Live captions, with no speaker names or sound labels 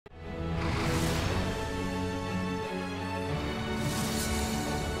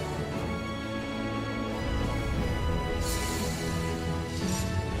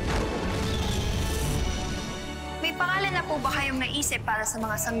po ba kayong naisip para sa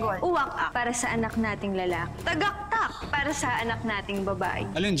mga sanggol? Uwak para sa anak nating lalaki. Tagaktak para sa anak nating babae.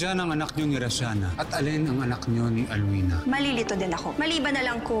 Alin dyan ang anak nyo ni Rashana at alin ang anak nyo ni Alwina? Malilito din ako. Maliban na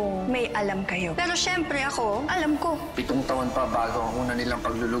lang kung may alam kayo. Pero syempre ako, alam ko. 7 taon pa bago ang una nilang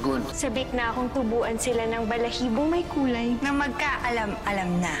paglulugon. Sabik na akong tubuan sila ng balahibong may kulay. Na magkaalam-alam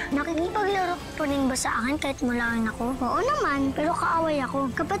na. Nakikipaglaro po rin ba sa akin kahit Mulawin ako? Oo naman, pero kaaway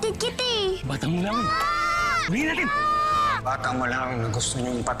ako. Kapatid kita eh. Batang Mulawin! Sabihin natin! Batang Mulawin na gusto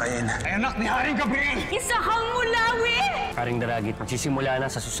niyong patayin ay anak ni Haring Gabriel! Isa kang Mulawin! Haring Daragit, magsisimula na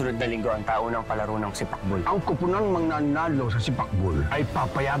sa susunod na linggo ang taunang palaro ng sipakbol. Ang kupunang mananalo sa sipakbol ay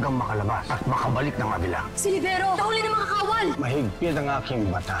papayagang makalabas at makabalik ng Avila. Si Libero, tahuli ng mga kawal! Mahigpit ang aking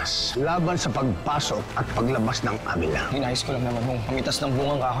batas laban sa pagpasok at paglabas ng Avila. Hinayos ko lang naman mong pamitas ng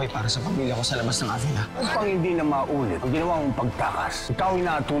bungang kahoy para sa pamilya ko sa labas ng Avila. Upang hindi na maulit ang ginawa mong pagtakas, ikaw ay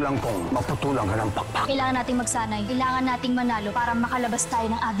naatulang kong maputulang ka ng pakpak. Kailangan nating magsanay. Kailangan nating manalo para makalabas tayo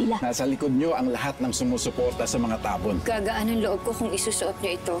ng Avila. Nasa likod nyo ang lahat ng sumusuporta sa mga tabon. Gagaan ang loob ko kung isusuot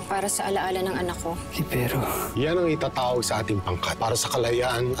niyo ito para sa alaala ng anak ko. Pero Yan ang itatawag sa ating pangkat para sa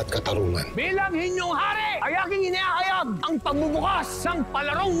kalayaan at katarungan. Bilang inyong hari, ay aking iniakayag ang pagbubukas ng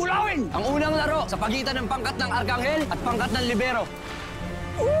palarong Mulawin! Ang unang laro sa pagitan ng pangkat ng Arkanghel at pangkat ng Libero.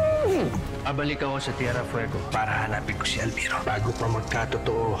 babalik ako sa Tierra Fuego para hanapin ko si Almiro bago pa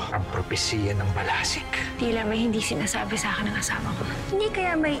magkatotoo ang propesiya ng balasik. Tila may hindi sinasabi sa akin ng asawa ko. Hindi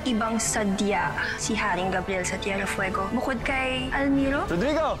kaya may ibang sadya si Haring Gabriel sa Tierra Fuego bukod kay Almiro?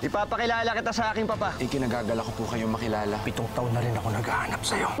 Rodrigo, ipapakilala kita sa aking papa. Ikinagagala ko po kayong makilala. 7 taon na rin ako naghahanap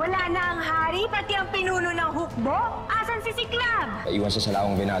sa'yo. Wala na ang hari, pati ang pinuno ng hukbo. Asan si Siklab? Iwan sa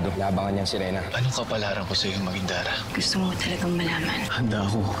salawang binado, labangan niyang sirena. Anong kapalaran ko sa'yo, Magindara? Gusto mo talagang malaman. Handa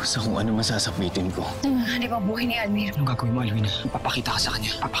ako sa kung ano masasapitin ko. Nanganganib ang buhay ni Almiro. Anong gagawin mo, Alwina? Papakita ka sa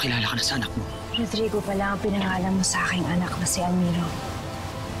kanya. Papakilala ka na sa anak mo. Rodrigo pala ang pinangalan mo sa aking anak na si Almiro.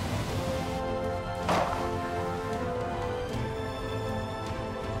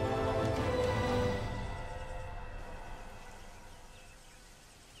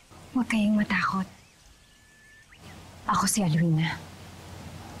 Huwag kayong matakot. Ako si Alwina.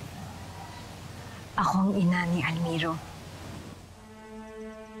 Ako ang ina ni Almiro.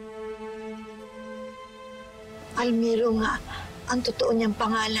 Almiro nga ang totoo niyang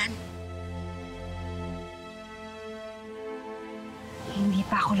pangalan. Hindi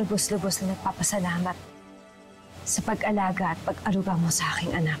pa ako lubos-lubos na nagpapasalamat sa pag-alaga at pag-aruga mo sa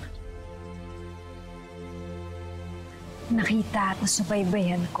aking anak. Nakita at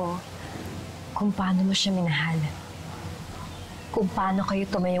nasubaybayan ko kung paano mo siya minahal. Kung paano kayo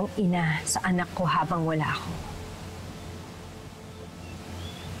tumayong ina sa anak ko habang wala ako.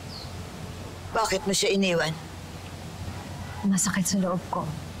 Bakit mo siya iniwan? Masakit sa loob ko.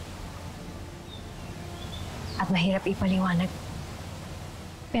 At mahirap ipaliwanag.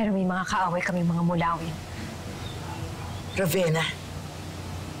 Pero may mga kaaway kami mga Mulawin. Ravena.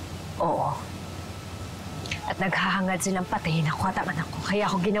 Oo. At naghahangad silang patayin ako at ang anak ko. Kaya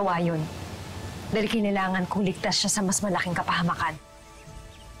ako ginawa yun. Dahil kinailangan kong ligtas siya sa mas malaking kapahamakan.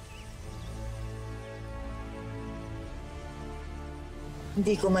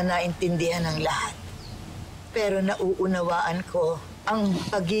 Hindi ko man naintindihan ang lahat. Pero nauunawaan ko ang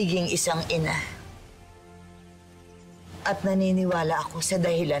pagiging isang ina. At naniniwala ako sa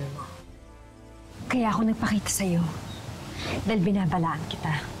dahilan mo. Kaya ako nagpakita sa'yo. Dahil binabalaan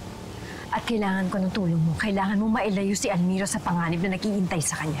kita. At kailangan ko ng tulong mo. Kailangan mo mailayo si Almiro sa panganib na nag-iintay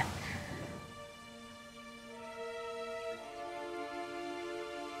sa kanya.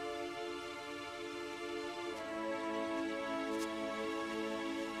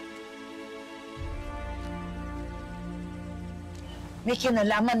 May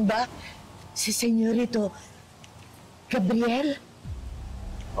kinalaman ba si Senyorito Gabriel?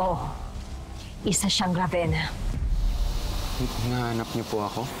 Oo. Isa siyang Ravena. Nahanap niyo po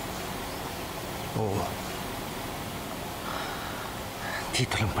ako? Oo.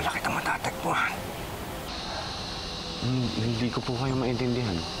 Dito lang pala kita matatagpuan. Hindi ko po kayo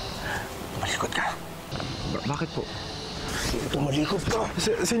maintindihan. Malikot ka. Bakit po? Tumalikot ka.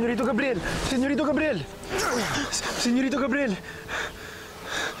 Senyorito Gabriel! Senyorito Gabriel! Senyorito Gabriel!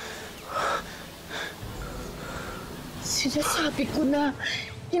 Sinasabi ko na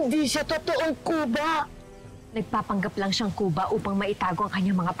hindi siya totoong kuba. Nagpapanggap lang siyang kuba upang maitago ang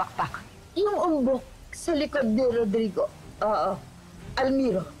kanyang mga pakpak. Yung umbok sa likod ni Rodrigo. Oo.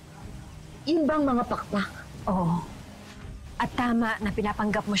 Almiro. Yun bang mga pakpak? Oo. At tama na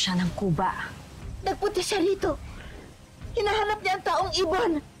pinapanggap mo siya ng kuba. Nagpunta siya rito. Hinahanap niya ang taong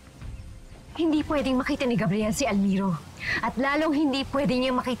ibon. Hindi pwedeng makita ni Gabriel si Almiro. At lalong hindi pwede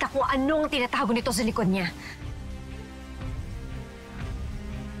niya makita kung anong tinatago nito sa likod niya.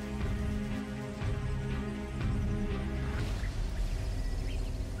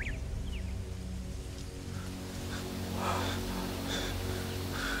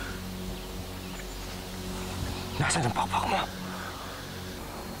 Nasaan ang pakpak mo?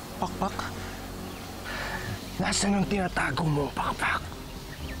 Pakpak? Nasaan ang tinatago mong pakpak?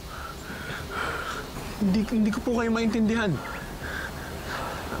 Hindi ko po kayo maintindihan.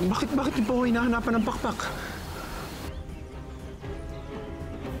 Bakit niyo po hinahanapan ng pakpak?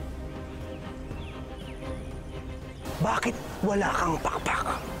 Bakit wala kang pakpak?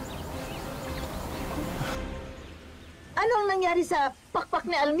 Ano ang nangyari sa pakpak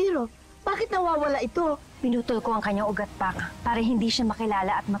ni Almiro? Bakit nawawala ito? Pinutol ko ang kanyang ugat, Pak, para hindi siya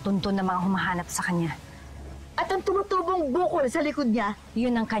makilala at matuntun ng mga humahanap sa kanya. At ang tumutubong bukol sa likod niya?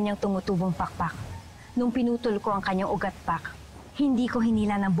 Yun ang kanyang tumutubong pakpak. Nung pinutol ko ang kanyang ugat, Pak, hindi ko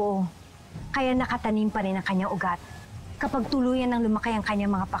hinila ng buo. Kaya nakatanim pa rin ang kanyang ugat. Kapag tuluyan ng lumaki ang kanyang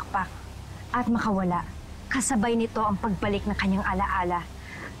mga pakpak at makawala, kasabay nito ang pagbalik ng kanyang alaala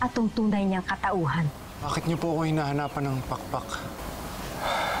at ang tunay niyang katauhan. Bakit niyo po ako hinahanapan ng pakpak?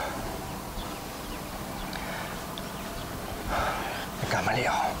 Nagkamali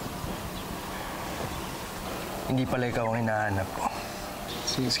ako. Hindi pala ikaw ang hinahanap ko.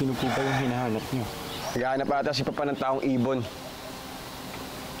 Sino po ba yung hinahanap niyo? Naghahanap ata si Papa ng taong ibon.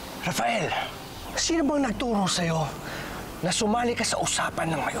 Rafael, sino bang nagturo sa'yo na sumali ka sa usapan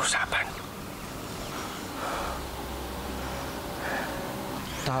ng may usapan?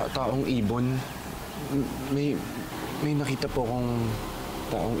 Taong ibon? May nakita po akong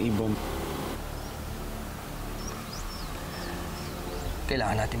taong ibon.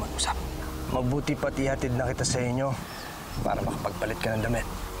 Kailangan natin mag-usap. Mabuti pati hatid na kita sa inyo para makapagpalit ka ng damit.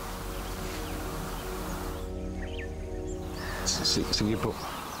 Sige po.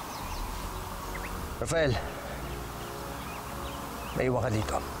 Rafael, maiwan ka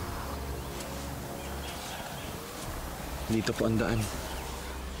dito. Dito po ang daan.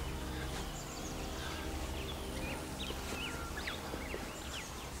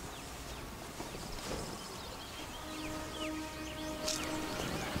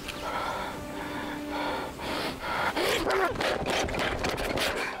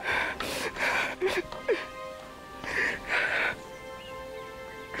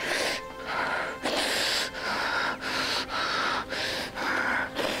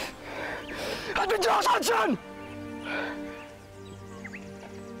 Saan dyan?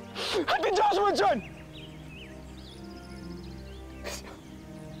 Atin Diyos mo dyan!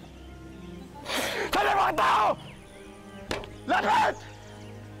 Saan ang mga tao? Lapit!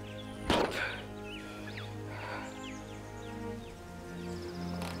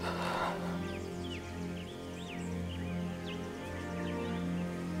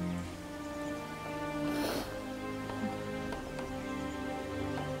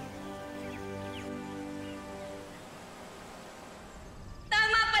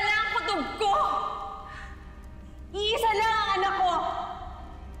 Iisa lang ang anak ko.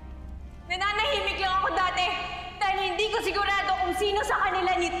 Nananahimik lang ako dati dahil hindi ko sigurado kung sino sa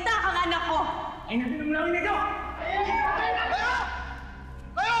kanila nitak ang anak ko. Ay, natin lang nito!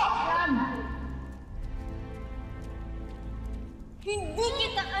 Hindi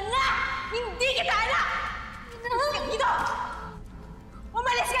kita anak! Hindi kita anak! Umalis ka dito!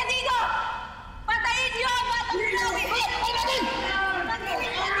 Umalis ka dito! Patayin niyo ang batang Mulawin!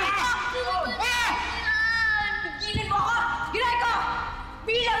 Pigilin mo ako! Ginay ko!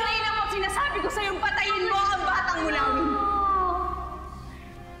 Bilang na ina mo, sinasabi ko sa'yong patayin mo ang batang Mulawin!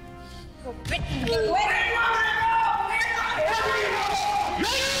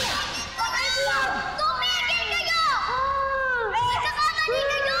 Patayin mo! Tumigil kayo! Nagkakamali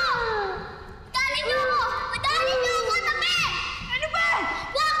kayo! Dali niyo ako! Madali niyo ako tabi! Ano ba?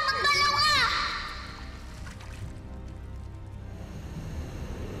 Wag! Magbalaw ka!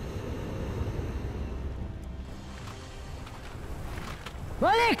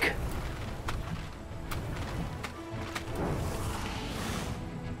 Balik!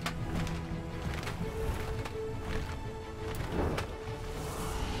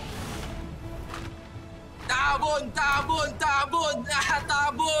 Tabon! Tabon! Tabon! Ah,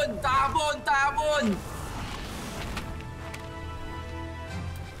 tabon! Tabon! Tabon!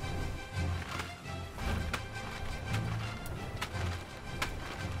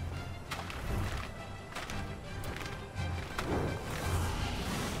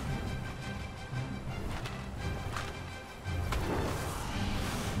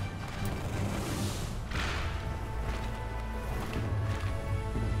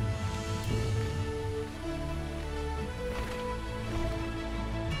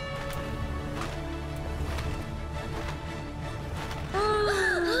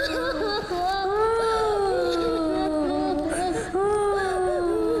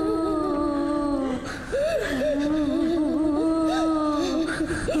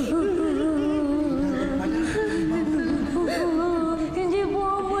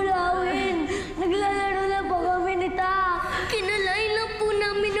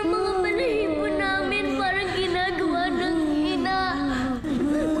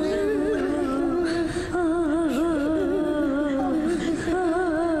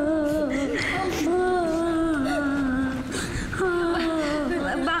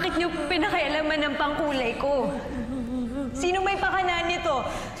 pang kulay ko. Sino may pakanan nito?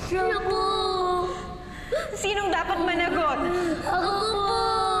 Siya po! Sinong dapat managot? Ako po!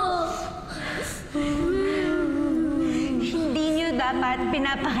 Hindi niyo dapat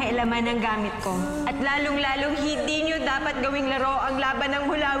pinapakialaman ang gamit ko. At lalong-lalong hindi niyo dapat gawing laro ang laban ng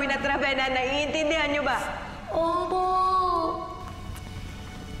Mulawin at Ravena. Naiintindihan niyo ba? Opo!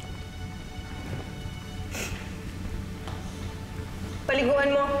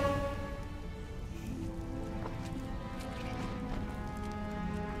 Paliguan mo.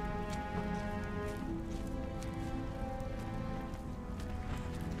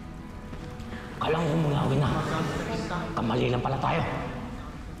 Kalang Mulawin na. Kamali lang pala tayo.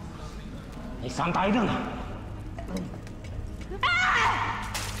 Saan tayo dun?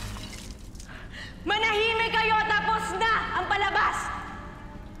 Manahimik kayo tapos na ang palabas!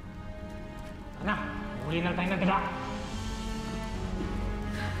 Ano? Huli na tayo nagdala.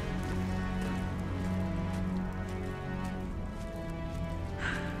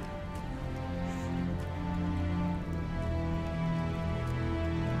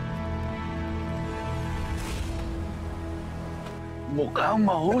 Mukhang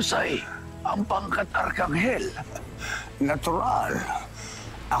mahusay ang pangkat Arkanghel. Natural.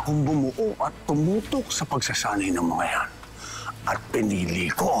 Akong bumuo at tumutok sa pagsasanay ng mga yan. At pinili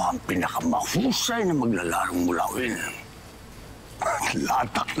ko ang pinakamahusay na maglalarong Mulawin.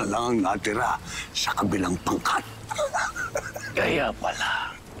 Latak na lang ang natira sa kabilang pangkat. Kaya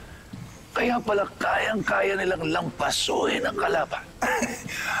pala kayang-kaya nilang lampasuhin ang kalaban.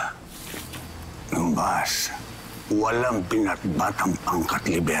 Numbas, walang binatbatang pangkat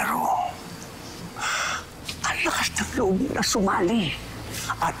libero. Ang lakas ng loob na sumali.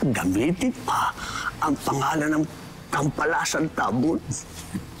 At gamitin pa ang pangalan ng kampalasan tabon.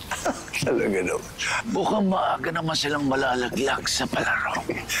 Talaga naman. Mukhang maaga naman silang malalaglag sa palaro.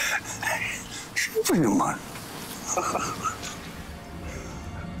 Siyempre naman.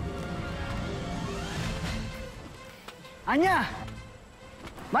 Anya!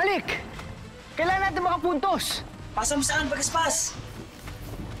 Malik! Kailangan natin makapuntos! Pasok mo saan, Bagaspas?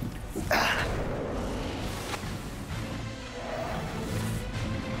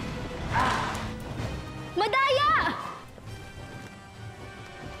 Madaya!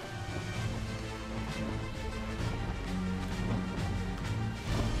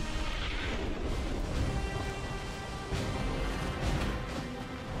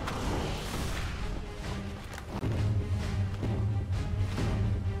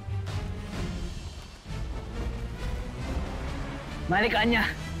 Malik, Anya.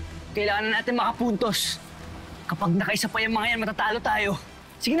 Kailangan na natin makapuntos. Kapag nakaisa pa yung mga yan, matatalo tayo.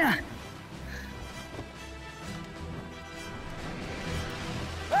 Sige na!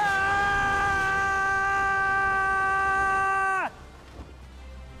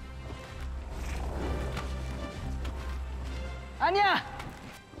 Anya!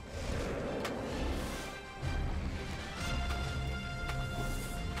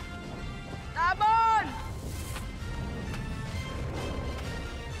 Tabon!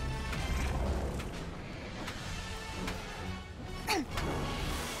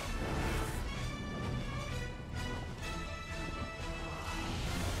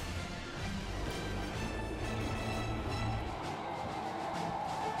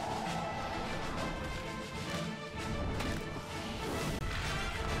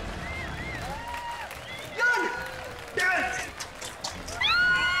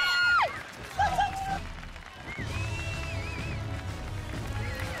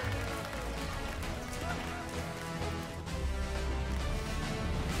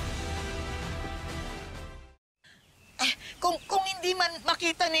 Kung hindi man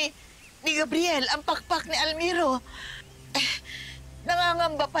makita ni Gabriel ang pakpak ni Almiro,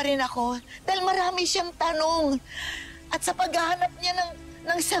 nangangamba pa rin ako dahil marami siyang tanong. At sa paghahanap niya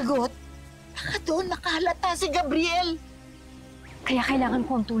ng sagot, baka doon nakahalata si Gabriel. Kaya kailangan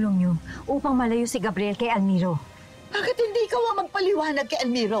ko ang tulong niyo upang malayo si Gabriel kay Almiro. Bakit hindi ikaw ang magpaliwanag kay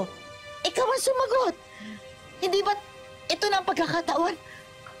Almiro? Ikaw ang sumagot. Hindi ba ito na ang pagkakataon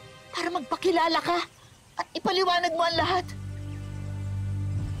para magpakilala ka at ipaliwanag mo ang lahat?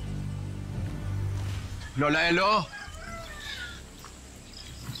 Lola Elo!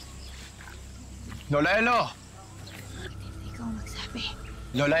 Lola Elo! Ikaw magsabi.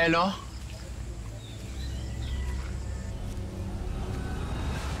 Lola Elo?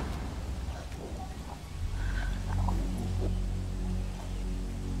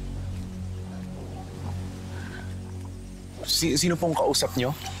 Sino pong kausap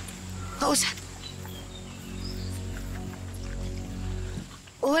niyo? Kausap?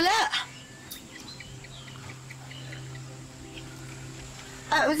 Wala.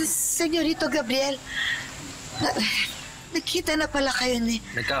 Senyorito Gabriel, nakita na pala kayo ni...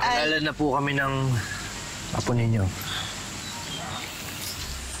 Nagkakilala na po kami ng apo ninyo.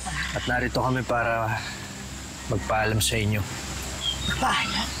 At narito kami para magpaalam sa inyo.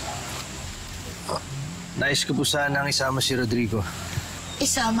 Paalam? Nais ko po sanang isama si Rodrigo.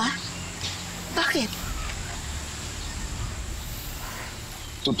 Isama? Bakit?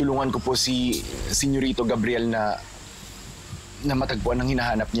 Tutulungan ko po si Senyorito Gabriel na matagpuan ang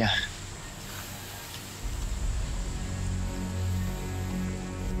hinahanap niya.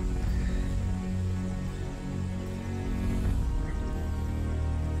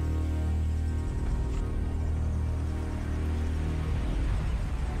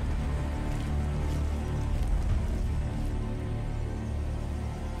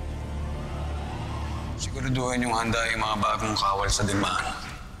 Siguraduhin yung handa yung mga bagong kawal sa digmaan.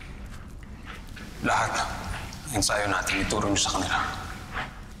 Lahat. Ensayo natin, ituro nyo sa kanila.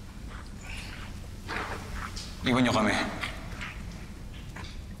 Iwan nyo kami.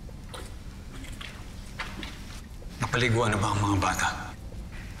 Napaliguan na ba ang mga bata?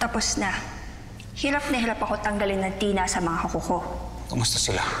 Tapos na. Hirap na hirap ako tanggalin ng tina sa mga kuko ko. Kumusta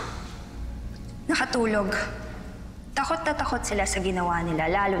sila? Nakatulog. Takot na takot sila sa ginawa nila,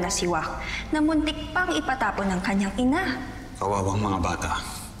 lalo na si Wak, na muntik pang ipatapon ng kanyang ina. Kawawang mga bata.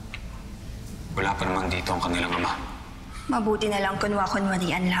 Wala pa naman dito ang kanilang ama. Mabuti na lang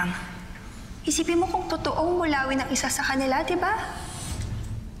kunwa-kunwarian lang. Isipin mo kung totoong mulawin ang isa sa kanila, di ba?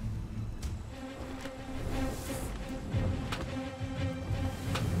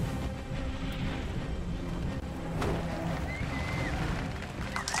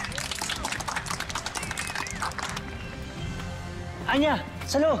 Anya!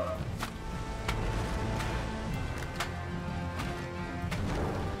 Salo!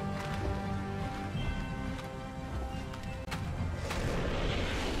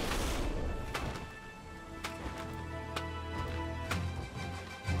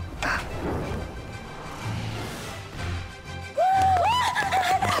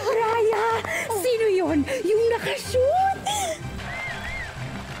 Raya! Sino yun? Yung nakashoot!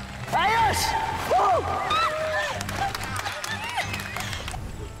 Ayos! Oh!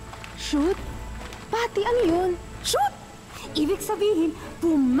 Shoot? Pati, ano yun? Shoot! Ibig sabihin,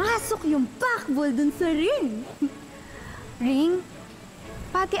 pumasok yung pakbol dun sa ring. Ring?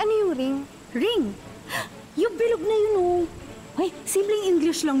 Pati, ano yung ring? Ring? Yung bilog na yun, oh. Ay, simpleng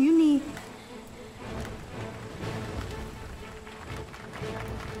English lang yun, eh.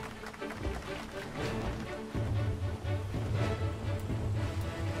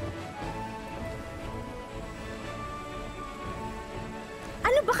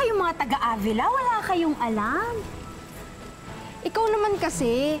 Ano ba kayong mga taga-Avila? Wala kayong alam. Ikaw naman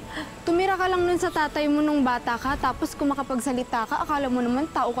kasi, tumira ka lang nun sa tatay mo nung bata ka, tapos kung makapagsalita ka, akala mo naman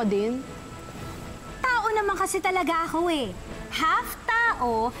tao ka din. Tao naman kasi talaga ako eh. Half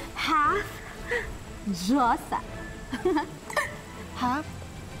tao, half Diyosa. Half?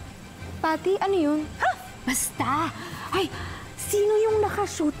 Pati, ano yun? Basta! Ay, sino yung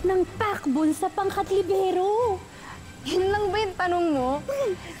nakashoot ng pakbol sa pangkatlibero? Yun lang ba yung tanong mo?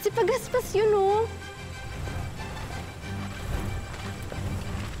 Si Pagaspas yun, oh.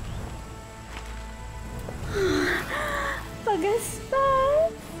 Pagaspas!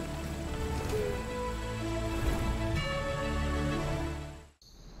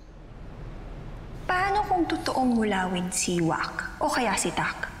 Paano kung totoong mulawin si Wak o kaya si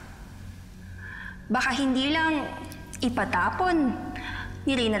Tak? Baka hindi lang ipatapon,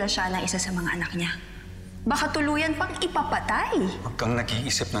 nilinala siya ng isa sa mga anak niya. Baka tuluyan pang ipapatay. Huwag kang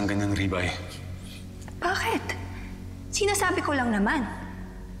nag-iisip ng ganyang ribay. Bakit? Sinasabi ko lang naman.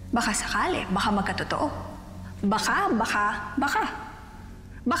 Baka sakali, baka magkatotoo. Baka.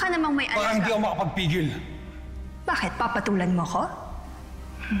 Baka namang may Baka hindi ako makapagpigil. Bakit? Papatulan mo ko?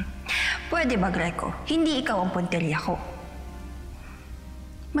 Pwede ba, Greco? Hindi ikaw ang punteriya ko.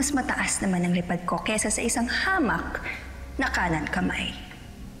 Mas mataas naman ang lipad ko kesa sa isang hamak na kanan kamay.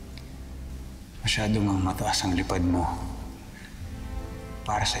 Masyado mang mataas ang lipad mo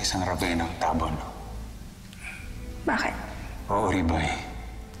para sa isang Ravenang tabon. Bakit? Oo, Ribay.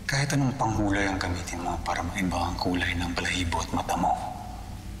 Kahit anong panghulay ang gamitin mo para maiba ang kulay ng balahibo at mata mo,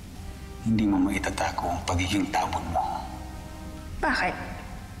 hindi mo maitatago ang pagiging tabon mo. Bakit?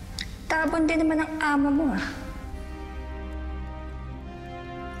 Tabon din naman ang amo mo, ah.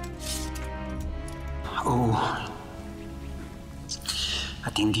 Oo.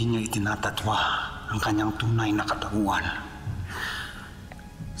 At hindi niya itinatatwa ang kanyang tunay na katauhan.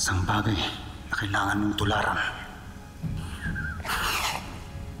 Isang bagay na kailangan mong tularan.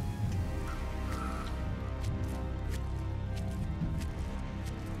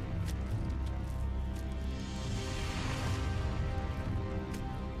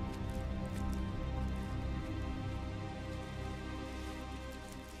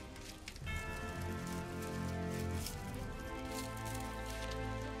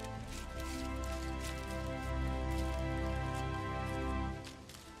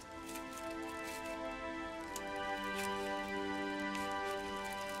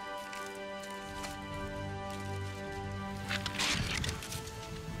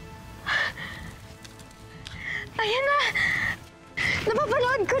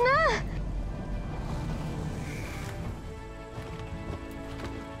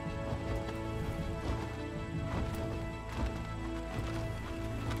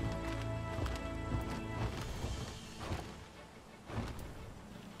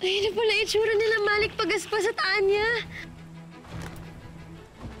 Ayun na pala itsura nila Malik Pagaspas at Anya.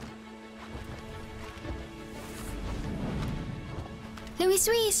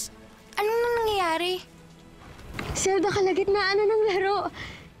 Luis, anong nangyayari? Zelda, kalagitnaan na ng laro.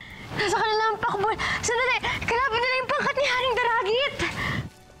 Nasa kanila ang pakbol. Sandali, kalapit nila yung pangkat ni Haring Daragit.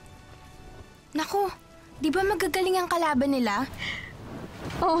 Naku, di ba magagaling ang kalaban nila?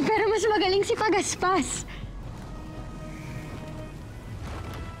 Oo, pero mas magaling si Pagaspas.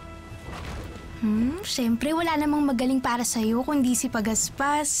 Siyempre wala namang magaling para sa'yo kundi si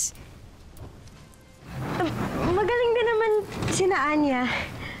Pagaspas. Magaling din naman sina Anya.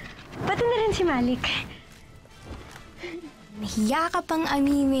 Pati na rin si Malik. Nahiya ka pang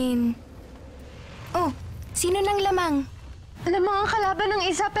aminin. Oh, sino nang lamang? Lamang ang kalaban ng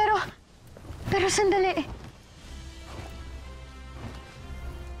isa pero sandali.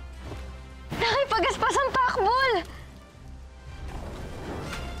 Nakipagaspas ang pakbol!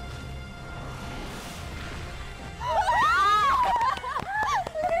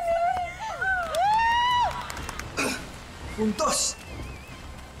 Puntos!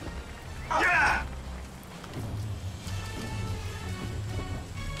 Yeah!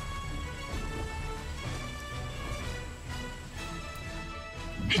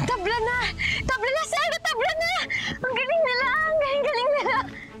 Tabla na! Tabla na, Zelda! Tabla na! Ang galing nila! Ang galing nila!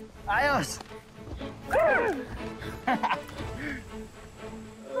 Ayos! Uy!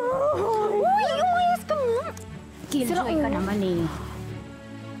 Umayos ka mo! Killjoy ka naman eh.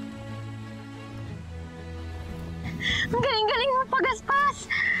 Ang galing-galing mo,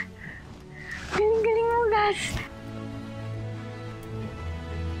 Pagaspas! Galing-galing mo, Gas!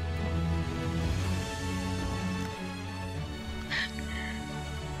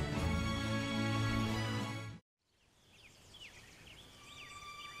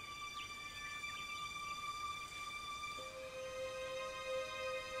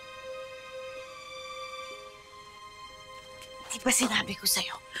 Di ba sinabi ko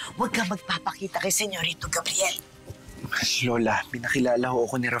sa'yo, huwag ka magpapakita kay Senyorito Gabriel? Lola, pinakilala ho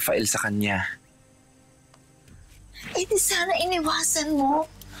ako ni Rafael sa kanya. Eh di sana iniwasan mo.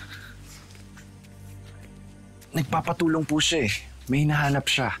 Nagpapatulong po siya eh. May hinahanap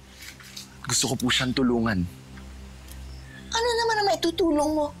siya. Gusto ko po siyang tulungan. Ano naman ang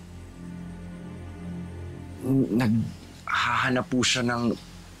maitutulong mo? Naghahanap po siya ng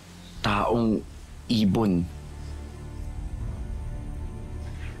taong ibon.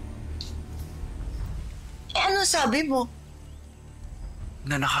 Eh ano sabi mo?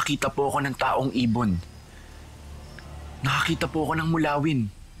 Na nakakita po ako ng taong ibon. Nakakita po ako ng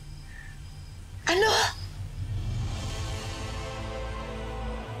mulawin. Ano?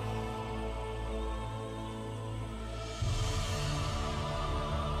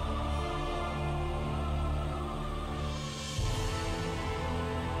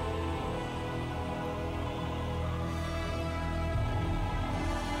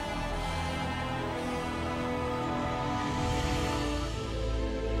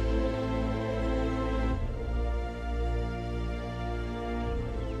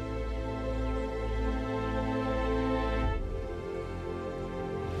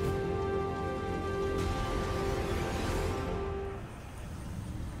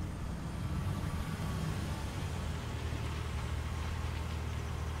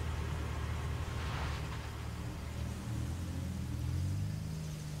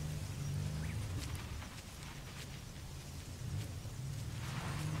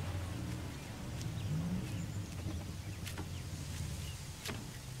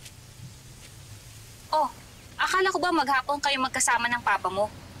 Oh, akala ko ba maghapon kayo magkasama ng papa mo?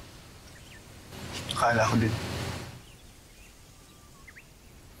 Akala ko din.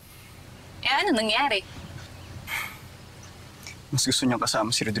 Eh ano nangyari? Mas gusto niyang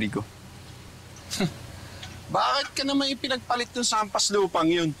kasama si Rodrigo. Bakit ka naman ipinagpalit dun sa hampas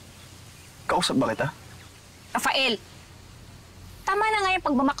lupang yun? Kausap ba kita? Rafael, tama na nga yung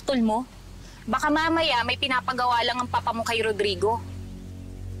pagmamaktol mo. Baka mamaya may pinapagawa lang ang papa mo kay Rodrigo.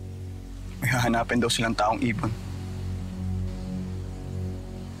 May hahanapin daw silang taong ibon.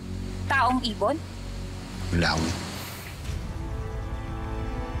 Taong ibon? Mulawin.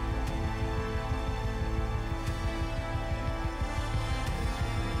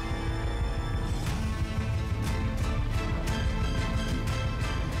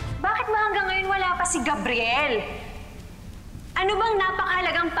 Bakit ba hanggang ngayon wala pa si Gabriel? Ano bang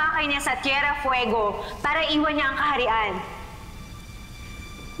napakahalagang pakay niya sa Tierra Fuego para iwan niya ang kaharian?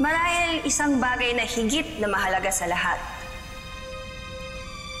 Marahil isang bagay na higit na mahalaga sa lahat.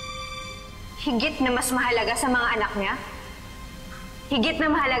 Higit na mas mahalaga sa mga anak niya? Higit na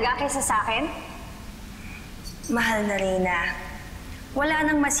mahalaga kaysa sa akin? Mahal na Reyna, wala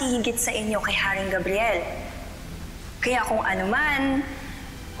nang masihigit sa inyo kay Haring Gabriel. Kaya kung ano man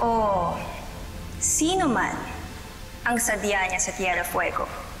o sino man ang sadya niya sa Tierra Fuego,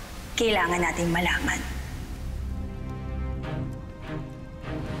 kailangan nating malaman.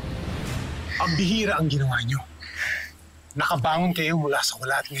 Ang bihira ang ginawa niyo. Nakabangon kayo mula sa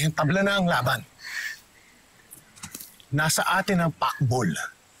wala at ngayon tabla na ang laban. Nasa atin ang pakbol.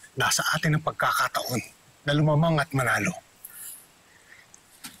 Nasa atin ang pagkakataon na lumamang at manalo.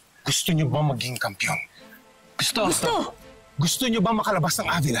 Gusto niyo ba maging kampiyon? Gusto! Gusto niyo ba makalabas ng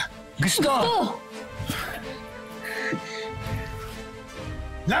Avila? Gusto!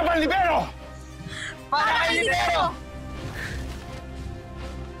 Laban libero! Para kay libero!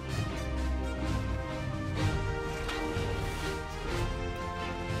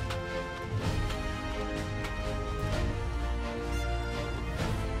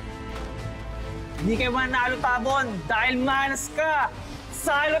 Hindi kayo manalo, Tabon, dahil manas ka!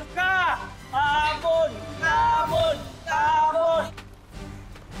 Salot ka! Tabon! Tabon! Tabon!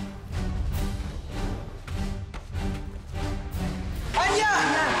 Anya!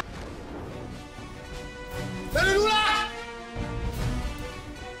 Nalulula!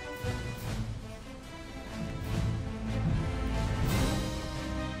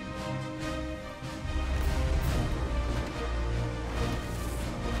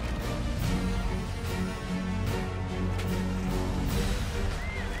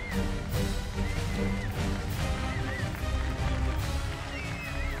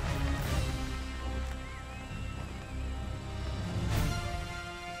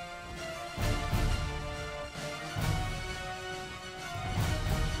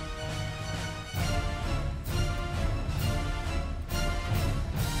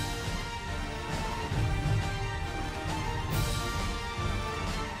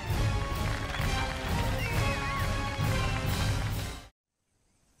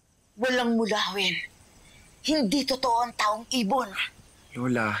 Walang mulawin. Hindi totoo ang taong ibon.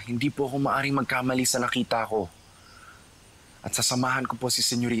 Lola, hindi po ako maaring magkamali sa nakita ko. At sasamahan ko po si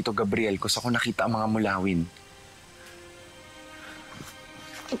Senyorito Gabriel kung saan ko nakita ang mga mulawin.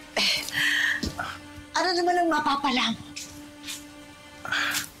 Ano naman ang mapapalam?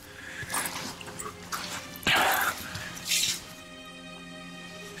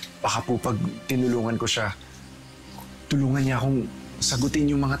 Baka po pag tinulungan ko siya, tulungan niya akong sagutin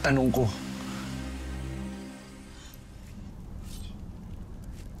yung mga tanong ko.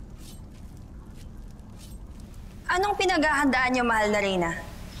 Anong pinaghahandaan niyo, mahal na Reyna?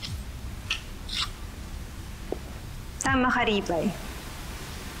 Tama ka, Ripay.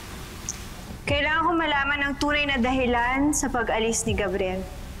 Kailangan ko malaman ang tunay na dahilan sa pag-alis ni Gabriel.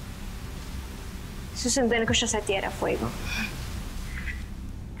 Susundan ko siya sa Tierra Fuego.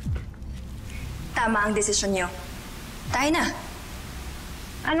 Tama ang desisyon niyo. Tayo na.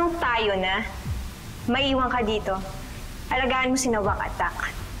 Anong tayo na? Maiwan ka dito. Alagaan mo si Nawak at Tak.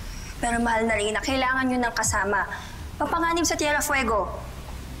 Pero mahal na Reyna, kailangan niyo ng kasama. Papanganib sa Tierra Fuego.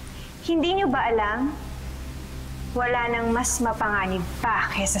 Hindi niyo ba alam? Wala nang mas mapanganib pa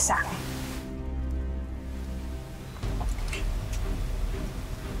kaysa sa akin.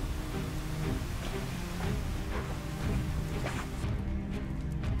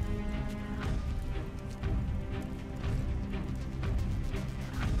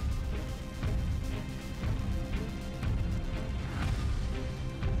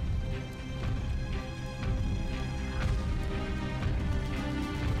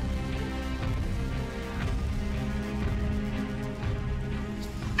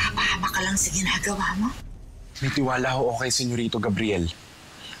 Napahama ka lang sa ginagawa mo? May tiwala ho ako kay Senyorito Gabriel.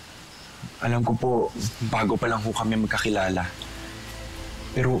 Alam ko po, bago pa lang ho kami magkakilala.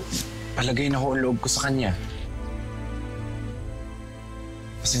 Pero palagay na ho ang loob ko sa kanya.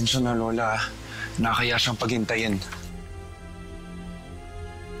 Pasensya na, Lola. Nakakaya siyang paghintayin.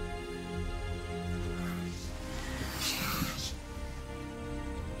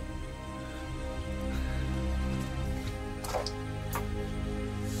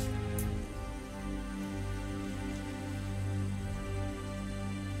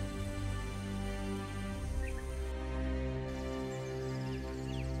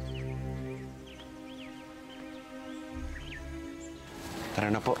 Tara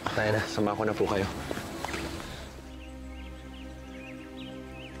na po. Tayo na. Sama ko na po kayo.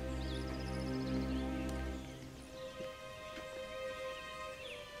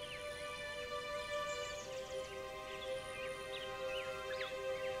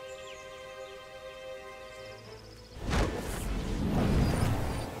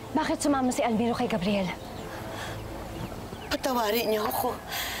 Bakit sumama si Albino kay Gabriel? Patawarin niyo ako.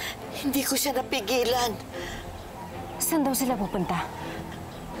 Hindi ko siya napigilan. Saan daw sila pupunta?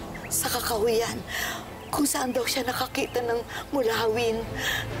 sa kakahuyan kung saan daw siya nakakita ng Mulawin.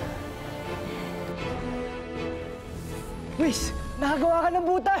 Miss, nakagawa ka ng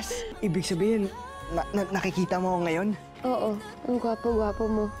butas! Ibig sabihin, nakikita mo ako ngayon? Oo, ang gwapo-gwapo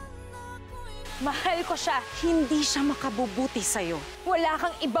mo. Mahal ko siya, hindi siya makabubuti sa'yo. Wala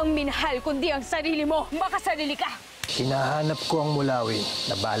kang ibang minahal kundi ang sarili mo. Makasarili ka! Hinahanap ko ang Mulawin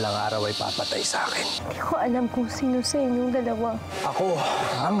na balang araw ay papatay sa akin. Hindi ko alam kung sino sa inyong dalawa. Ako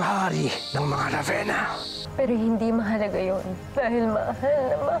ang hari ng mga Ravena. Pero hindi mahalaga yon dahil mahal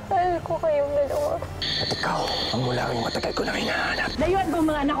na mahal ko kayong dalawa. At ikaw, ang Mulawin matagal ko nang hinahanap. Layuan mo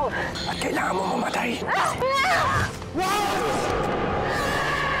mga anak ko! At kailangan mo mamatay. Ah!